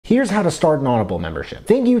Here's how to start an Audible membership.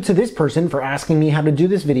 Thank you to this person for asking me how to do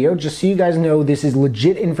this video. Just so you guys know, this is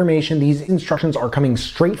legit information. These instructions are coming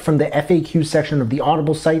straight from the FAQ section of the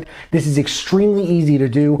Audible site. This is extremely easy to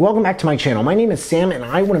do. Welcome back to my channel. My name is Sam and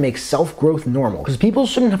I want to make self-growth normal because people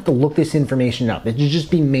shouldn't have to look this information up. It should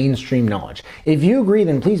just be mainstream knowledge. If you agree,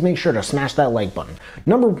 then please make sure to smash that like button.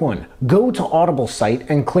 Number one, go to Audible site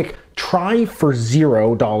and click try for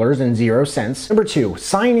 $0.00. Number two,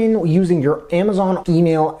 sign in using your Amazon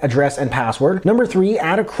email address and password. Number three,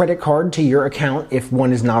 add a credit card to your account if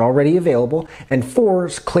one is not already available. And four,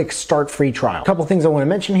 click start free trial. A couple things I want to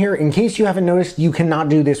mention here. In case you haven't noticed, you cannot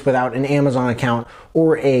do this without an Amazon account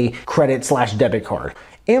or a credit/debit card.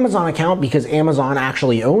 Amazon account because Amazon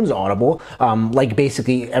actually owns Audible, like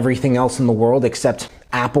basically everything else in the world except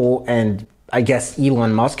Apple and I guess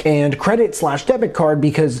Elon Musk. And credit/debit card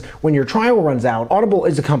because when your trial runs out, Audible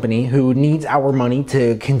is a company who needs our money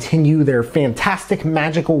to continue their fantastic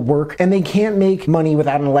magical work, and they can't make money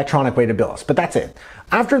without an electronic way to bill us. But that's it.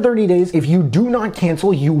 After 30 days, if you do not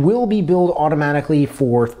cancel, you will be billed automatically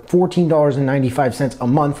for $14.95 a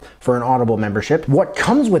month for an Audible membership. What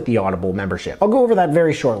comes with the Audible membership? I'll go over that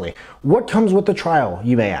very shortly. What comes with the trial,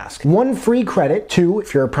 you may ask? 1 free credit, 2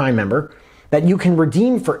 if you're a Prime member, that you can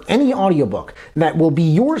redeem for any audiobook that will be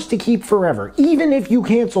yours to keep forever, even if you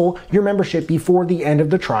cancel your membership before the end of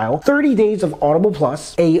the trial. 30 days of Audible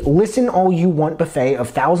Plus, a listen all you want buffet of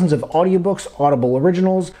thousands of audiobooks, Audible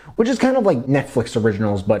originals, which is kind of like Netflix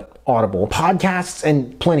originals, but Audible, podcasts,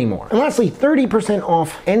 and plenty more. And lastly, 30%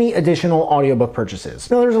 off any additional audiobook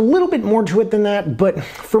purchases. Now, there's a little bit more to it than that, but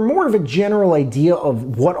for more of a general idea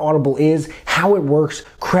of what Audible is, how it works,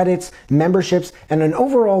 credits, memberships, and an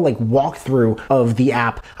overall walkthrough of the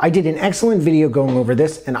app, I did an excellent video going over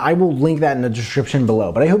this, and I will link that in the description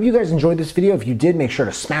below. But I hope you guys enjoyed this video. If you did, make sure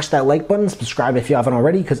to smash that like button, subscribe if you haven't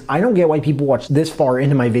already, because I don't get why people watch this far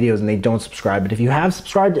into my videos and they don't subscribe. But if you have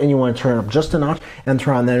subscribed and you want to turn up just a notch and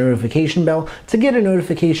turn on that notification bell to get a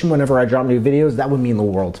notification whenever I drop new videos, that would mean the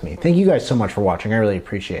world to me. Thank you guys so much for watching. I really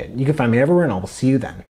appreciate it. You can find me everywhere, and I will see you then.